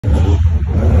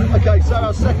Okay, so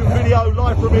our second video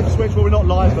live from Ipswich. Well, we're not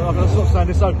live, but I'm going to stop saying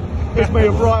this. So it's me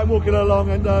and Brian walking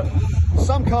along, and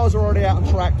some cars are already out on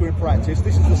track doing practice.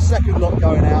 This is the second lot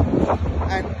going out,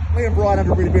 and me and Brian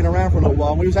haven't really been around for a little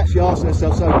while. And we was actually asking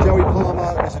ourselves, so Joey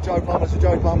Palmer, there's a Joe Palmer, there's a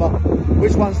Joey Palmer.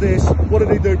 Which one's this? What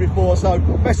did he do before? So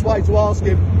best way to ask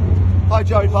him. Hi,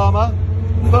 Joey Palmer.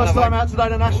 First time out today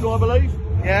in the National, I believe.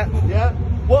 Yeah. Yeah.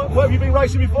 What have you been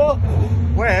racing before?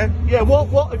 Where? Yeah.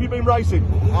 What have you been racing?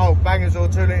 Oh, bangers or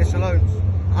 2 litre saloons.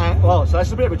 Oh, so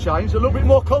that's a bit of a change. A little bit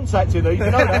more contact in these, you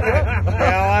know that, yeah?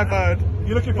 Yeah, I've heard.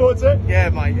 You looking forward to it? Yeah,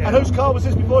 mate, yeah. And whose car was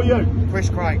this before you? Chris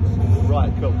Craig's.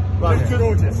 Right, cool. Right, Looks good.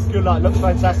 gorgeous. Good luck, looks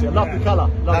fantastic. I love the colour.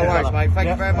 Love No the worries, colour. mate. Thank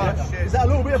you very much. Yeah. Cheers. Is that a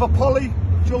little bit of a poly,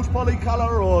 George Poly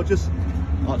colour, or just...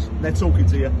 Oh, they're talking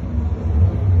to you.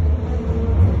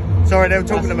 Sorry, they were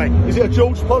talking to me. Is it a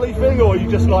George Poly thing, or are you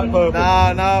just like purple?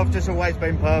 No, I've just always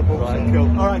been purple. Right, so. cool.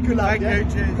 All right, good luck.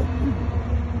 Thank you, cheers.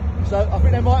 So I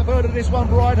think they might have heard of this one,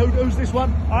 Brian. Who's this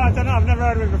one? I don't know, I've never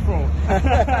heard of him before.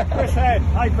 Chris Head.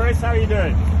 Hi Chris, how are you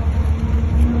doing?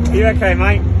 Are you okay,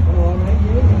 mate?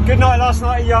 Good night last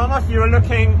night at Yarmouth. You were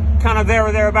looking kind of there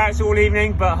or thereabouts all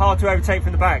evening, but hard to overtake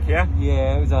from the back, yeah?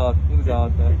 Yeah, it was hard. It was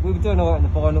hard. We were doing alright in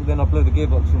the final, then I blew the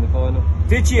gearbox in the final.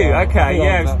 Did you? Okay,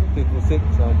 yeah. About 5th or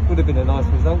 6th, so would have been a nice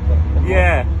result. But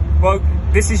Yeah. Well,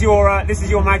 this is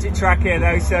your magic track here,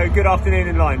 though. So good afternoon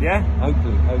in line, yeah?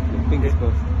 hopefully, fingers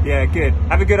crossed. Yeah, good.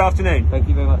 Have a good afternoon. Thank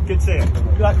you very much. Good to see you.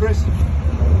 Good luck, Chris.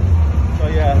 So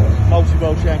yeah,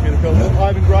 multi-world champion of course.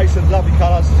 Ivan Grayson, lovely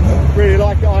colours. Really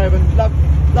like it, Ivan.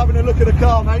 Loving the look of the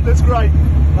car, mate. Looks great.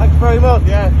 Thanks very much.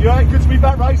 Yeah, you alright? Good to be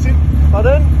back racing.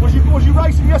 Pardon? Was you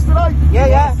racing yesterday?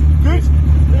 Yeah. Good.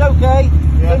 It was okay.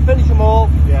 Yeah. Didn't finish them all.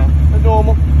 Yeah. As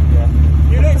normal. Yeah.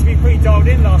 You looked to be pretty dialed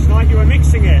in last night. You were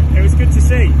mixing it. It was good to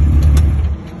see.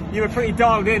 You were pretty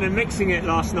dialed in and mixing it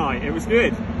last night. It was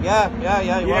good. Yeah.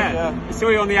 It was, I saw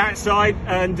you on the outside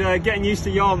and getting used to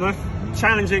Yarmouth,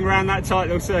 challenging around that tight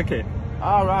little circuit.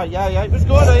 All right. Yeah. It was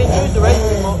good. I enjoyed the race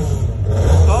very much.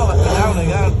 Oh, let me down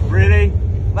again. Really?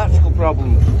 Electrical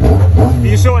problems.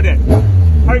 You sorted it?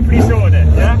 Hopefully you sorted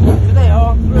it, yeah? Today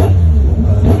are three.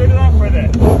 Good luck with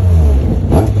it.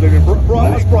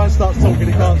 Brian, as Brian starts talking,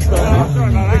 he can't stop.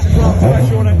 Sorry about that. This is Brian,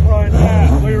 pressure on it, Brian.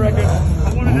 Yeah. What do you reckon?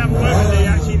 I wanted to have a word with you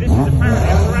actually. This is apparently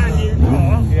a brand new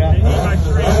car. Yeah. The Evo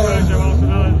 3 Virgo after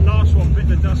the last one bit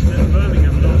the dust at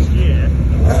Birmingham last year.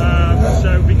 So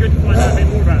it'd be good to find out a bit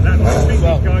more about that. But I think these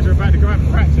guys are about to go out and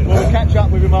practice. Well, we'll catch up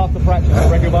with him after practice, I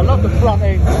reckon. But I love the front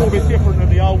end. It's a little bit different than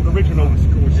the old original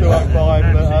 205.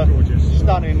 Absolutely gorgeous.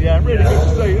 Stunning, yeah. Really good to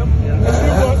see them. It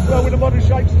still works well with the modern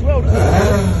shapes as well, doesn't it?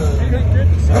 Good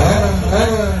to see.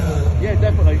 Yeah,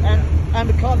 definitely. And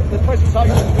the colour, the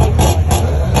presentation as well.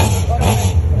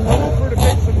 I walked through the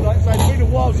bits and like I say, it's been a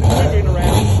while since we've been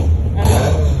around. And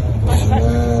it's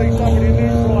fantastic to see somebody in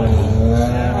these drivers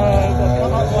that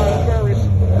come up by various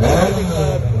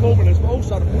formulas, but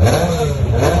also the presentation.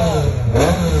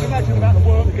 Just imagine about the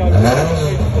work that goes into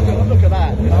it. Look at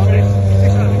that, you know.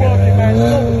 It's working man's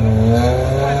job, isn't it?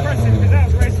 Quite impressive because that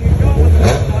was racing in Garland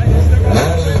last night. It's still got a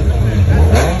bit on it.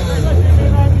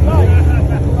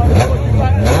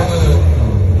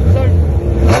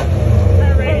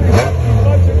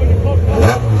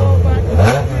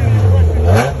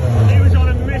 He was on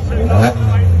a mission last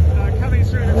night, coming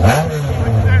through the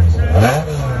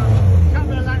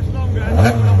couple of laps longer and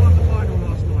won the final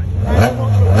last night.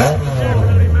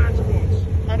 Definitely man to watch.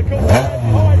 And of course,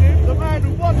 behind him, the man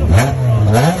who won the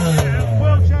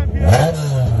world champion.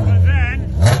 But then,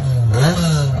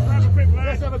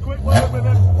 Let's have a quick word with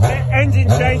him. engine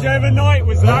change overnight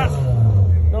was that?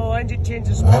 No engine change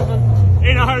this morning.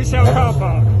 In a hotel car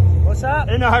park. What's that?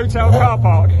 In a hotel car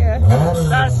park. Yeah.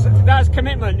 That's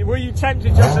commitment. Were you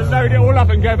tempted just to load it all up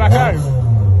and go back home?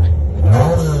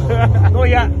 Not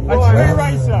yet. A true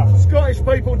racer. Scottish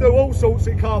people do all sorts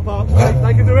in car parks, mate.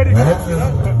 They can do anything, you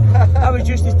know. I was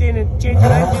just as doing changing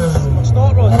engines,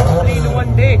 start rods, 3 in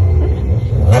one day.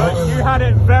 You had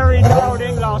it very dialed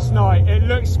in last night. It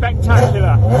looked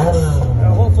spectacular.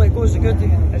 Hopefully it goes as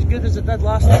good as it did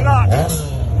last Good night. luck.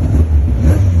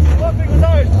 One thing I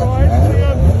noticed, Brian,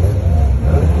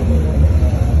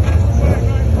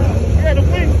 the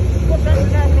wings. What's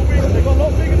happening now with the wings? They've got a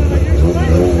lot bigger than they used to be.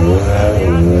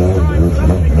 Trying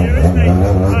something new, isn't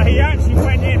he? He actually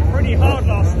went in pretty hard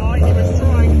last night. He was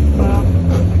trying a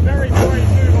very brave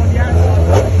move on the outside,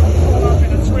 up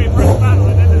in a twin press battle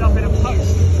and ended up in a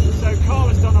post. So Carl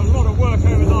has done a lot of work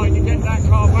overnight to get that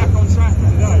car back on track for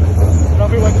today. I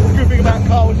think the good thing about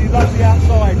Carl was he loves the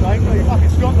outside, mate. Up in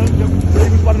Scotland, he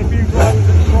was one of the few drivers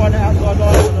that tried it outside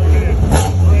line.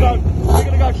 So we're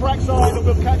going to go trackside and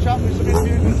we'll catch up with some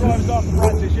interviews with drivers after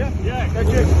practice, yeah? Yeah. Go,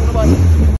 cheers. Bye-bye.